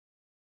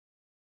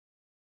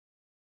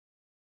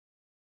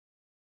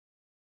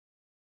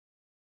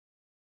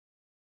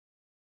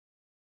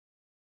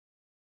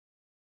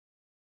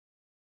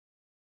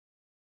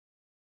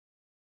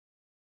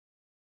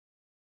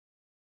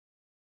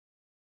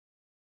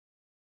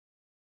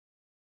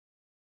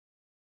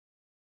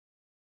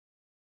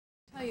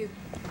tell you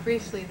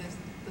briefly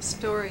the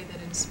story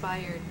that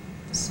inspired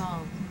the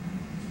song.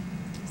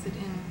 Is that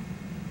in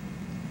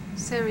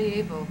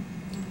Sarajevo,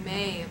 in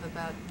May of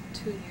about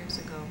 2 years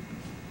ago,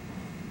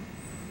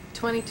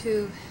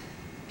 22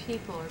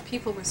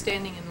 people were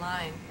standing in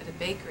line at a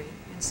bakery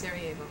in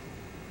Sarajevo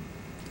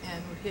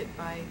and were hit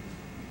by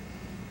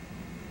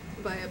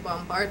a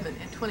bombardment,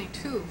 and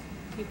 22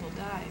 people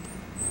died.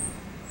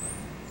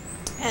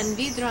 And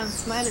Vedran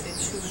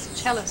Smailovic, who was a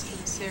cellist for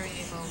the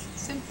Sarajevo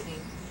Symphony,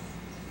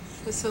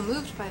 was so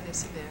moved by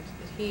this event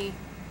that he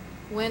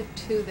went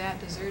to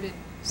that deserted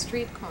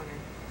street corner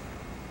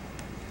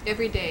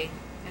every day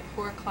at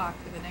 4 o'clock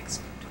for the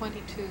next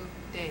 22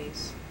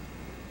 days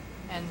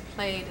and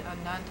played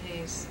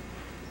Andante's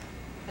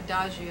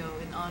Adagio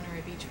in honor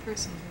of each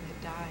person who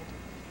had died.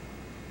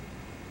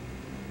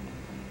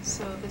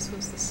 So this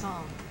was the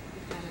song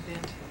that that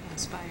event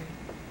inspired.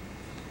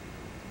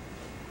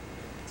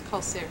 It's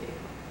called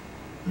Sarajevo.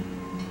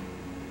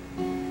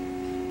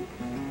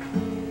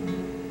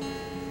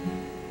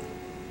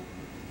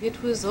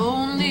 It was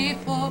only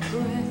for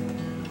breath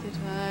that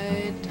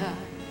I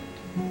died,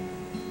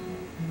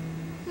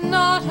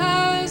 not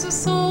as a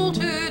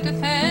soldier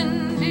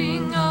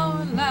defending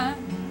our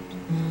land,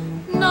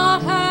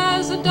 not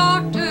as a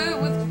doctor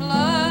with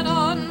blood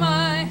on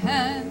my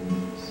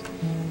hands,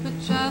 but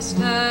just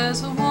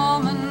as a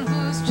woman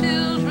whose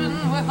children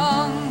were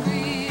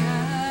hungry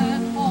at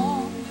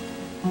home.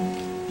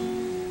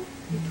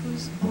 It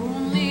was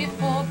only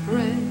for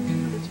bread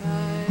that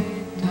I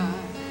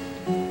died.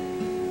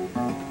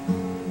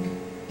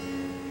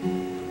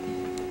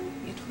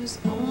 It was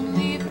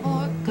only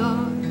for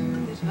God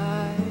that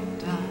I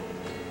died.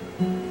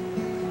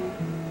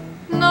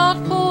 Not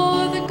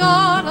for the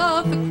God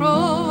of the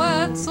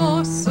Croats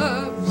or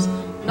Serbs,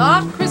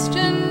 not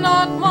Christian,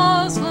 not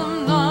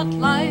Muslim, not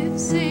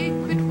life's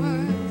sacred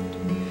word,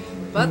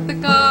 but the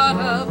God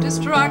of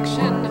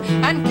destruction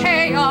and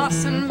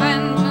chaos and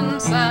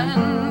vengeance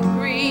and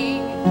greed.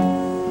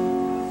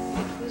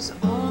 It was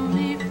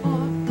only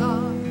for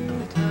God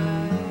that I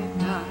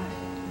died.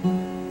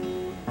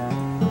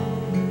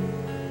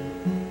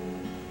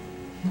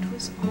 It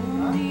was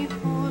only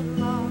for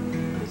love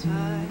that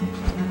I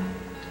died.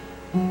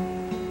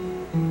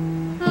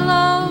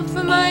 Love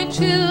for my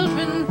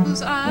children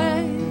whose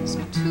eyes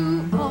are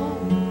too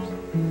old.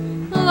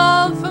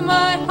 Love for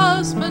my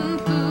husband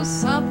whose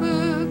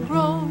supper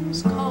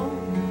grows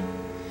cold,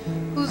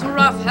 whose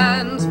rough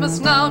hands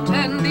must now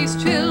tend these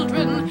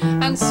children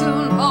and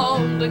soon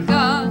hold a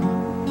gun.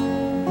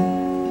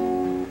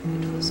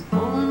 It was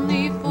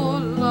only for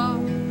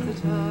love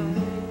that I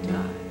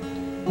died.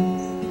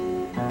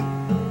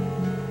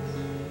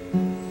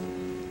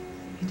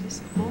 It is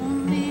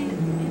only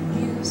in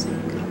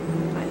music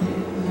I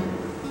live.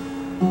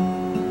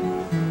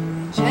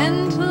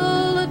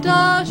 Gentle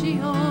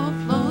adagio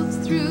floats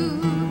through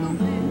the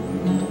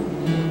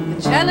wind.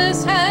 The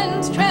cellist's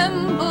hands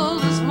tremble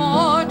as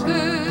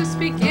mortars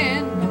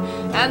begin,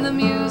 and the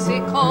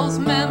music calls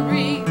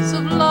memories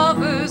of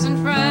lovers